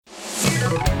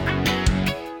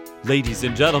Ladies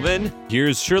and gentlemen,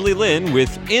 here's Shirley Lin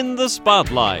with In the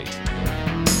Spotlight.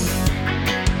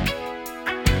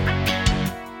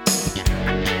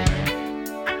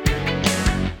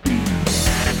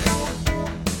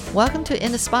 Welcome to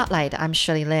In the Spotlight. I'm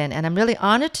Shirley Lin, and I'm really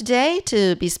honored today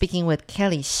to be speaking with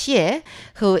Kelly Hsieh,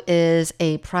 who is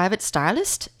a private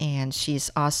stylist, and she's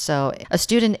also a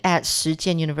student at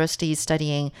Shijian University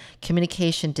studying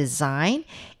communication design,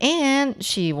 and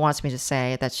she wants me to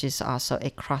say that she's also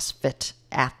a CrossFit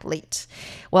athlete.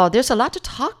 Well, there's a lot to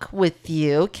talk with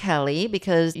you, Kelly,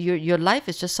 because your life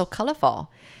is just so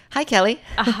colorful. Hi, Kelly.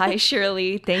 Hi,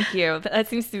 Shirley. Thank you. That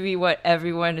seems to be what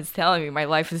everyone is telling me. My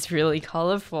life is really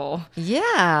colorful.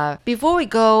 Yeah. Before we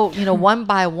go, one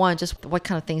by one, just what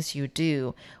kind of things you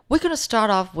do, we're going to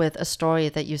start off with a story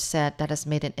that you said that has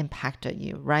made an impact on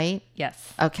you, right?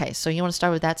 Yes. Okay. So you want to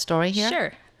start with that story here?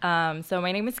 Sure. So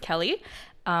my name is Kelly,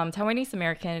 Taiwanese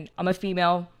American. I'm a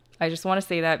female. I just want to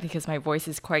say that because my voice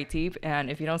is quite deep, and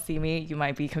if you don't see me, you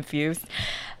might be confused.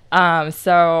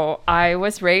 So I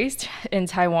was raised in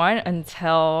Taiwan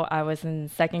until I was in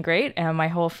second grade, and my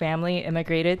whole family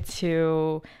immigrated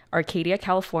to Arcadia,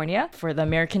 California for the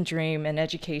American dream and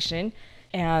education.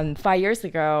 And 5 years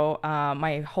ago,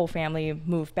 my whole family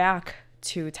moved back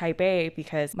to Taipei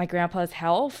because my grandpa's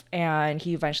health, and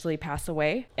he eventually passed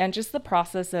away. And just the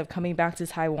process of coming back to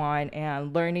Taiwan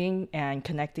and learning and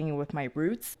connecting with my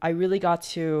roots, I really got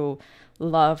to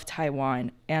love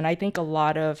Taiwan. And I think a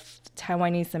lot of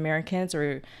Taiwanese Americans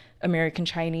or American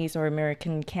Chinese or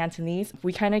American Cantonese,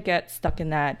 we kind of get stuck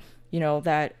in that,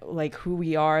 that like who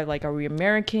we are, like are we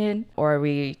American or are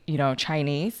we,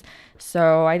 Chinese?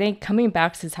 So I think coming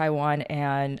back to Taiwan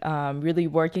and really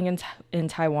working in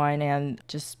Taiwan and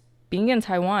just being in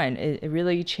Taiwan, it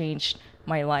really changed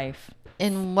my life.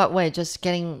 In what way? Just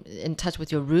getting in touch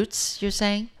with your roots, you're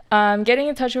saying? Getting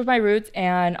in touch with my roots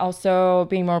and also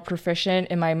being more proficient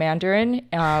in my Mandarin.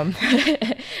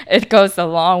 It goes a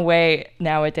long way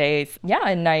nowadays. Yeah,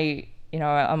 and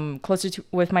I'm closer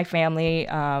with my family.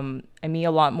 I meet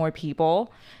a lot more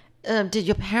people. Did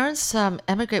your parents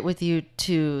emigrate with you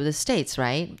to the States,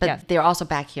 right? But Yes. They're also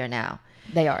back here now.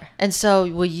 They are. And so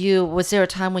was there a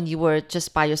time when you were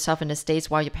just by yourself in the States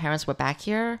while your parents were back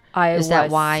here? Is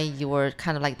that why you were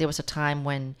kind of like, there was a time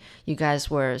when you guys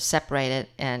were separated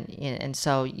and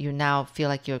so you now feel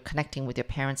like you're connecting with your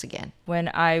parents again? When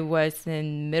I was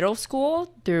in middle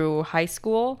school through high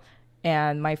school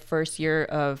and my first year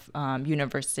of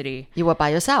university. You were by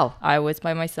yourself? I was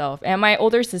by myself. And my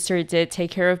older sister did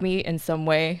take care of me in some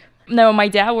way. No, my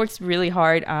dad works really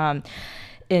hard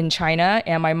in China,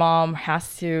 and my mom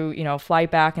has to, fly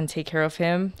back and take care of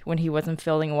him when he wasn't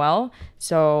feeling well.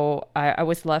 So I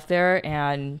was left there,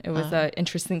 and it was an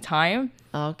interesting time.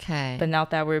 Okay. But now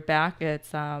that we're back,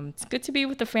 it's good to be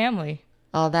with the family.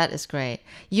 Oh, that is great.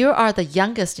 You are the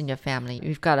youngest in your family.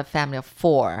 You've got a family of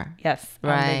 4. Yes,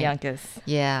 right? I'm the youngest.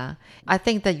 Yeah. I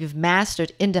think that you've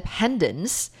mastered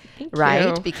independence, Thank right?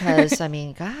 you. Because,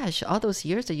 gosh, all those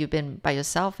years that you've been by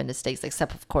yourself in the States,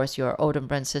 except, of course, your older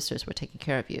brother and sisters were taking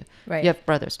care of you. Right. You have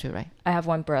brothers too, right? I have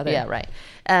one brother. Yeah, right.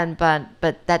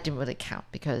 But that didn't really count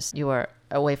because you were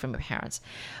away from your parents.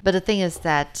 But the thing is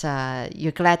that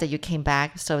you're glad that you came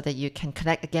back so that you can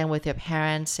connect again with your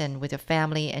parents and with your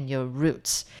family and your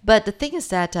roots. But the thing is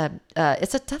that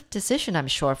it's a tough decision, I'm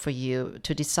sure, for you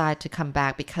to decide to come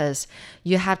back because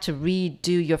you have to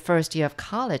redo your first year of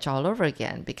college all over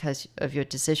again because of your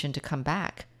decision to come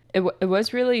back. It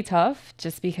was really tough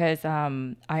just because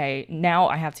I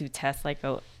have to test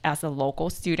as a local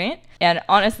student. And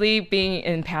honestly, being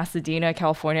in Pasadena,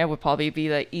 California would probably be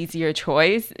the easier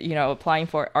choice, applying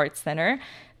for Art Center.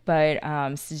 But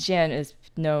Shijian is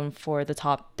known for the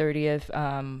top 30th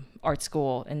art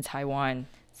school in Taiwan.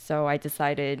 So I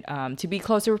decided to be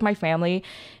closer with my family.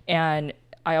 And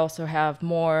I also have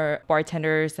more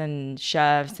bartenders and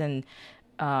chefs and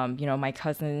my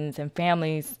cousins and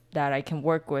families that I can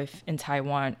work with in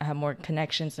Taiwan. I have more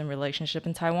connections and relationship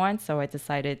in Taiwan, so I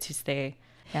decided to stay.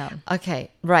 Yeah.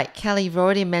 Okay, right. Kelly, you've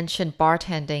already mentioned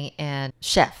bartending and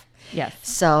chef. Yes.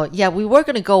 So, yeah, we were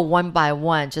going to go one by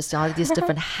one, just all these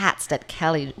different hats that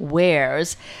Kelly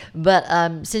wears. But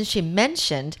since she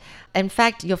mentioned, in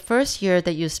fact, your first year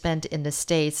that you spent in the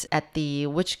States at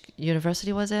which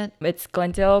university was it? It's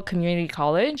Glendale Community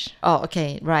College. Oh,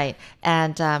 okay, right.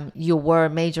 And you were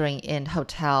majoring in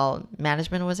hotel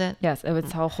management, was it? Yes, it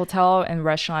was hotel and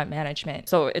restaurant management.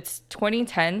 So it's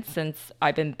 2010 since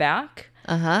I've been back.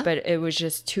 But it was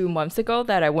just 2 months ago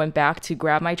that I went back to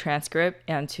grab my transcript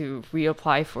and to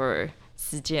reapply for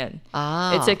Shijian.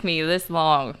 It took me this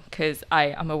long because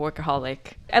I'm a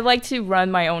workaholic. I like to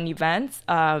run my own events.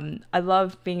 I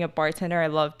love being a bartender. I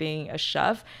love being a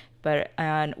chef.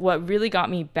 And what really got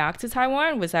me back to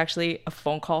Taiwan was actually a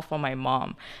phone call from my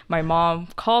mom. My mom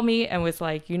called me and was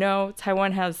like,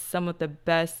 Taiwan has some of the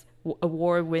best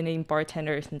award-winning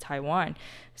bartenders in Taiwan.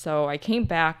 So I came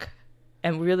back,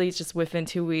 and really just within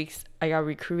 2 weeks, I got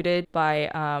recruited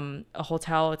by a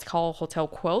hotel. It's called Hotel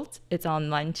Quilt. It's on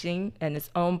Nanjing, and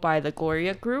it's owned by the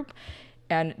Gloria Group.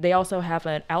 And they also have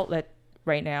an outlet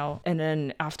right now. And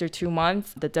then after 2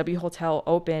 months, the W Hotel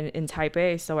opened in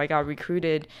Taipei. So I got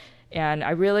recruited, and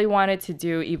I really wanted to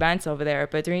do events over there.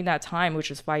 But during that time, which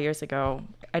was 5 years ago,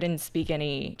 I didn't speak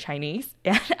any Chinese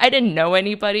and I didn't know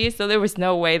anybody. So there was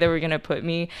no way they were going to put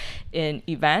me in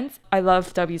events. I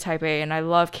love W Taipei, and I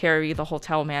love Carrie, the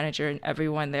hotel manager, and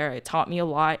everyone there. It taught me a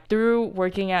lot. Through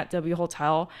working at W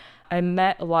Hotel, I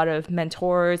met a lot of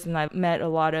mentors, and I met a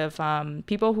lot of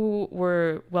people who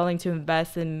were willing to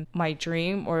invest in my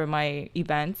dream or my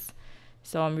events.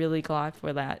 So I'm really glad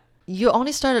for that. You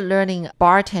only started learning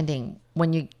bartending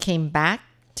when you came back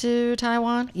to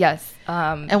Taiwan? Yes.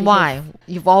 And why?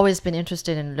 You've always been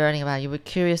interested in learning about, you were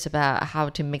curious about how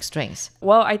to mix drinks.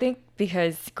 Well, I think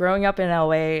because growing up in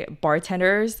LA,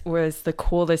 bartenders was the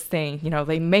coolest thing.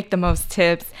 They make the most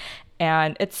tips,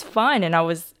 and it's fun. And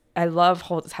I love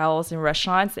hotels and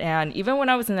restaurants. And even when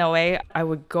I was in LA, I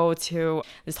would go to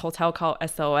this hotel called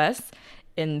SOS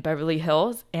in Beverly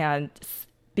Hills. And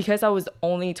because I was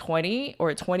only 20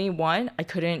 or 21, I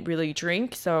couldn't really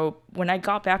drink. So when I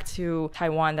got back to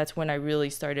Taiwan, that's when I really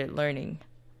started learning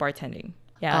bartending.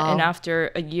 Yeah. Oh. And after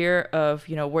a year of,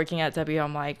 working at W,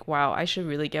 I'm like, wow, I should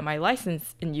really get my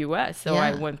license in US. So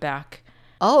I went back.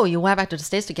 Oh, you went back to the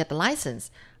States to get the license.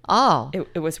 Oh.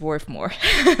 It was worth more.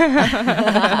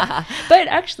 But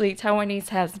actually, Taiwanese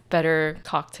has better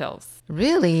cocktails.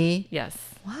 Really? Yes.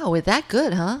 Wow, we're that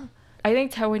good, huh? I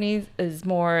think Taiwanese is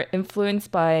more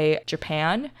influenced by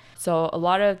Japan. So a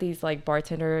lot of these like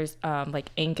bartenders,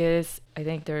 like Angus, I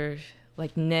think they're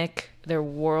like Nick, they're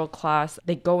world class.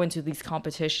 They go into these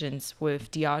competitions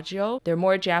with Diageo. They're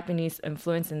more Japanese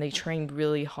influenced, and they train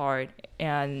really hard.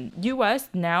 And US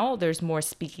now, there's more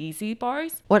speakeasy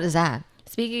bars. What is that?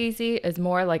 Speakeasy is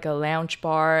more like a lounge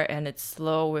bar, and it's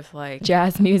slow with like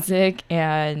jazz music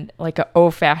and like an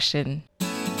old fashioned.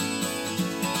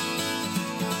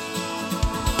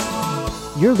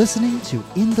 You're listening to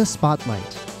In the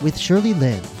Spotlight with Shirley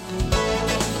Lin.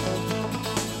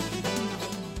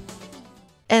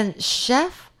 And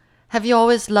chef, have you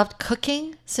always loved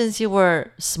cooking since you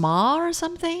were small or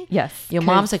something? Yes. Your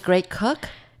mom's a great cook?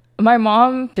 My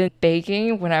mom been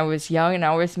baking when I was young, and I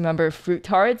always remember fruit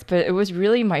tarts, but it was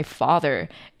really my father.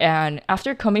 And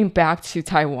after coming back to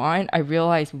Taiwan, I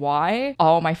realized why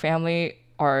all my family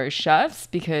are chefs,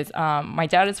 because my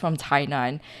dad is from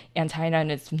Tainan, and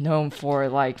Tainan is known for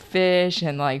like fish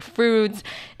and like fruits.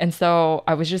 And so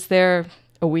I was just there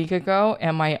a week ago,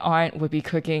 and my aunt would be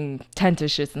cooking 10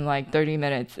 dishes in like 30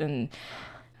 minutes. And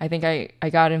I think I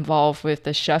got involved with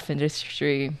the chef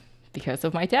industry because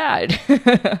of my dad.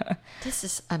 This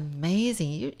is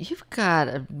amazing. You've got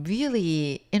a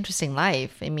really interesting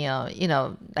life. I mean,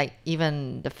 like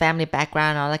even the family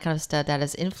background, all that kind of stuff that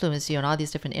has influenced you and all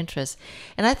these different interests.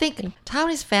 And I think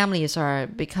Taiwanese families are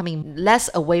becoming less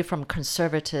away from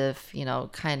conservative,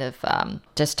 kind of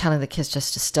just telling the kids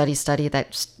just to study,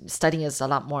 that studying is a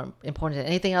lot more important than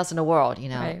anything else in the world,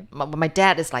 Right. My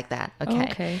dad is like that.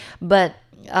 Okay. But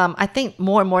I think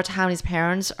more and more Taiwanese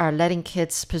parents are letting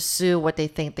kids pursue what they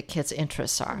think the kids'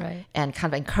 interests are, Right. and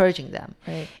kind of encouraging them.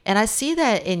 Right. And I see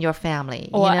that in your family.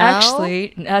 Well,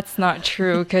 actually, that's not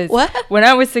true, because What? when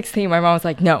I was 16, my mom was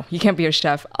like, no, you can't be a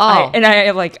chef. Oh.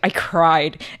 I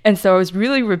cried. And so I was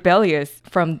really rebellious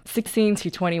from 16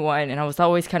 to 21. And I was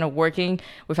always kind of working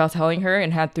without telling her,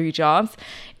 and had 3 jobs.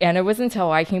 And it wasn't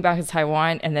until I came back to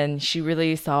Taiwan, and then she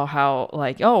really saw how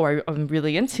I'm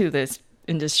really into this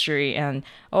industry, and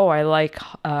I like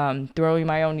throwing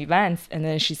my own events, and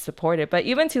then she supported. But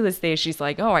even to this day, she's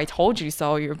like, I told you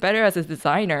so, you're better as a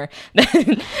designer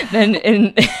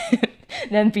than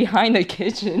behind the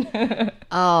kitchen.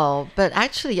 Oh, but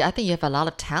actually, I think you have a lot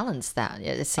of talents that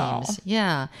it seems. Oh,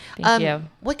 yeah. thank you.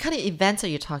 What kind of events are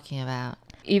you talking about?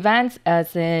 Events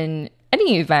as in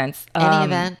any events. Any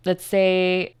event? Let's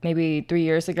say maybe 3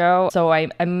 years ago. So I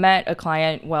met a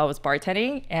client while I was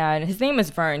bartending, and his name is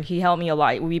Vern. He helped me a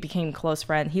lot. We became close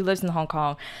friends. He lives in Hong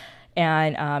Kong,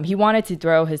 and he wanted to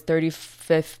throw his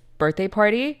 35th birthday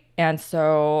party. And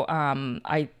so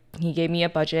he gave me a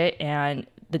budget, and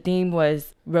the theme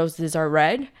was Roses Are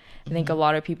Red. I think a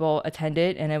lot of people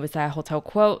attended, and it was at Hotel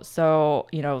Quote. So,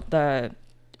 the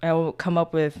I will come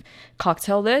up with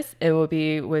cocktail list. It will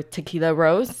be with tequila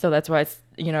rose. So that's why it's,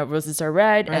 roses are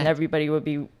red, and everybody will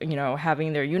be,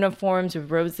 having their uniforms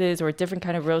with roses or different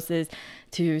kind of roses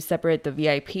to separate the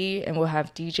VIP. And we'll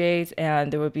have DJs,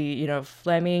 and there will be,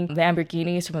 flaming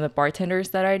Lamborghinis from the bartenders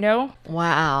that I know.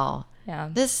 Wow. Yeah.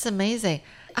 This is amazing.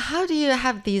 How do you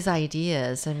have these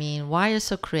ideas? I mean, why are you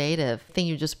so creative? I think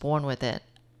you're just born with it.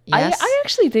 Yes? I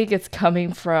actually think it's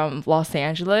coming from Los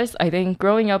Angeles. I think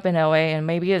growing up in LA, and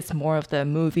maybe it's more of the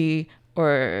movie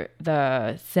or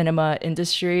the cinema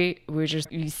industry,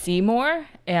 you see more.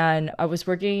 And I was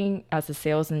working as a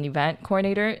sales and event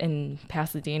coordinator in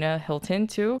Pasadena, Hilton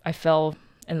too. I fell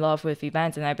in love with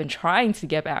events, and I've been trying to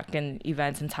get back in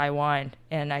events in Taiwan.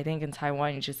 And I think in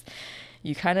Taiwan,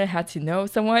 you kind of had to know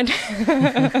someone.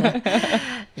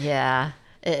 Yeah.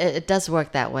 It does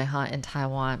work that way, huh, in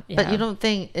Taiwan. Yeah. But you don't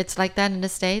think it's like that in the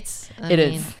States? It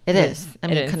is. It is. I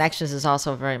mean, It is. connections is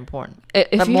also very important.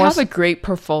 If you have a great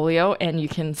portfolio and you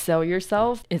can sell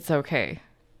yourself, it's okay.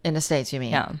 In the States, you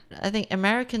mean? Yeah. I think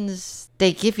Americans,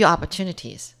 they give you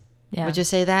opportunities. Yeah. Would you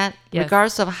say that? Yes.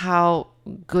 Regardless of how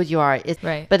good you are.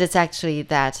 Right. But it's actually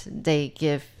that they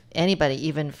give anybody,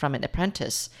 even from an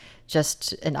apprentice,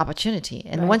 just an opportunity.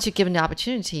 And once you're given the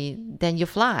opportunity, then you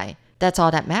fly. That's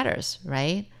all that matters,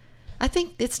 right? I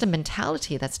think it's the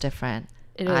mentality that's different.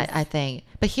 It is. I think.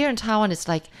 But here in Taiwan, it's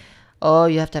like, oh,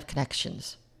 you have to have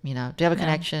connections. Do you have a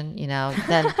connection?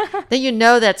 Then you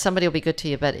know that somebody will be good to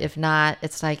you. But if not,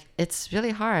 it's like, it's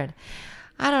really hard.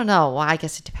 I don't know. Well, I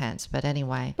guess it depends. But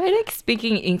anyway. But I think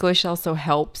speaking English also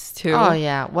helps too. Oh,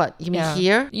 yeah. What? You mean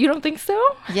here? You don't think so?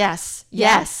 Yes.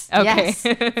 Yeah. Yes. Okay.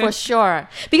 Yes. For sure.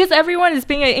 Because everyone is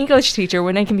being an English teacher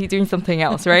when they can be doing something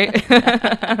else, right?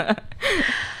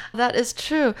 That is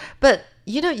true. But,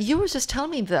 you were just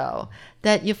telling me, though,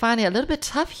 that you find it a little bit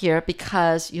tough here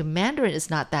because your Mandarin is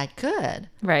not that good.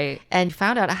 Right. And you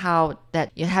found out how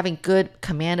that you're having good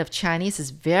command of Chinese is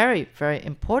very, very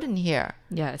important here.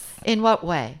 Yes. In what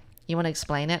way? You want to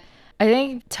explain it? I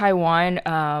think Taiwan,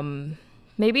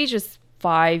 maybe just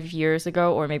 5 years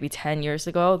ago or maybe 10 years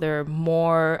ago, there are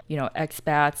more,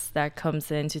 expats that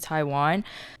comes into Taiwan,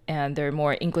 and there are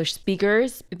more English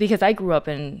speakers, because I grew up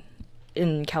in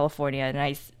California, and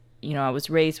I was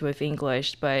raised with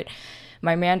English, but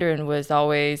my Mandarin was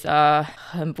always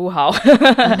很不好.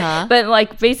 But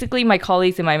like basically my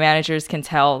colleagues and my managers can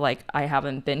tell like I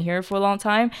haven't been here for a long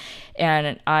time,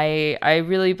 and I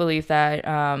really believe that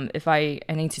if I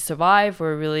need to survive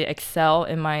or really excel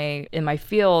in my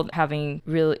field, having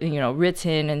really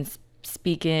written and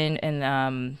speaking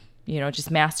and just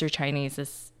master Chinese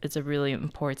is a really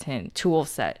important tool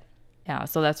set. Yeah,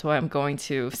 so that's why I'm going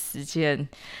to Shijian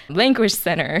Language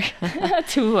Center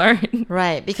to learn.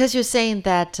 Right, because you're saying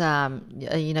that,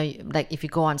 like if you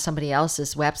go on somebody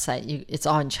else's website, it's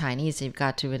all in Chinese, you've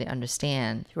got to really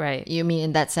understand. Right. You mean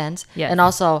in that sense? Yes. And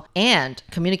also,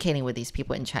 communicating with these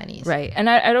people in Chinese. Right, and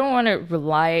I don't want to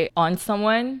rely on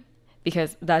someone,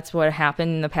 because that's what happened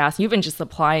in the past. You've been just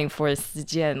applying for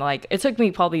Shijian. Like, it took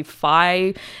me probably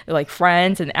 5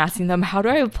 friends and asking them, how do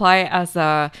I apply as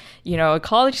a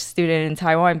college student in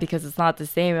Taiwan, because it's not the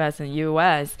same as in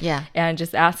US. Yeah. And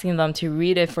just asking them to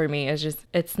read it for me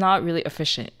it's not really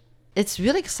efficient. It's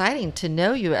really exciting to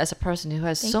know you as a person who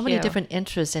has so many you. different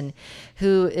interests and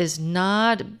who is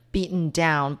not beaten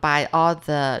down by all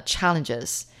the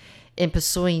challenges in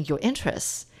pursuing your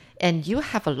interests. And you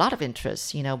have a lot of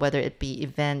interests, whether it be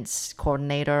events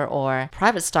coordinator or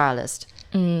private stylist.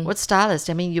 What stylist?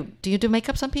 I mean, do you do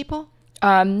makeup, some people?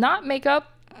 Not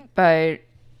makeup, but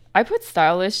I put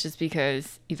stylist just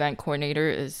because event coordinator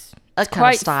is A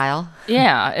kind of style.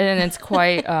 Yeah, and it's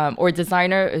quite, or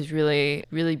designer is really,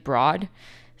 really broad.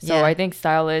 So Yeah. I think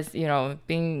stylist,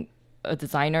 being a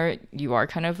designer, you are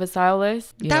kind of a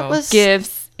stylist.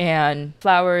 Gifts and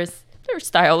flowers. They're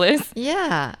stylists.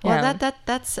 Yeah. Well, Yeah.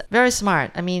 that's very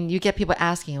smart. I mean, you get people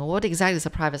asking, well, what exactly is a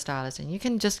private stylist? And you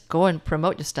can just go and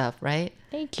promote your stuff, right?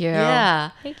 Thank you. Yeah.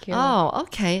 Thank you. Oh,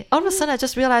 okay. All of a sudden, I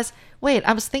just realized, wait,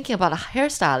 I was thinking about a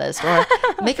hairstylist or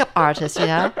makeup artist,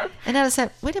 And then I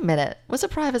said, wait a minute, what's a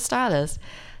private stylist?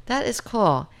 That is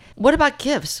cool. What about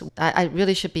gifts? I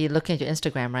really should be looking at your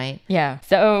Instagram, right? Yeah.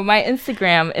 So my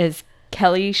Instagram is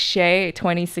Kelly Hsieh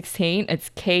 2016. It's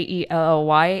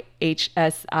KELLYHSIEH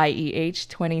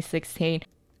 2016.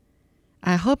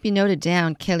 I hope you noted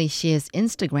down Kelly Hsieh's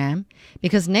Instagram,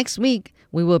 because next week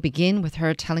we will begin with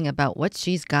her telling about what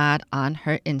she's got on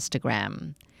her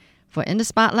Instagram. For In the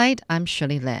Spotlight, I'm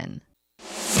Shirley Lin.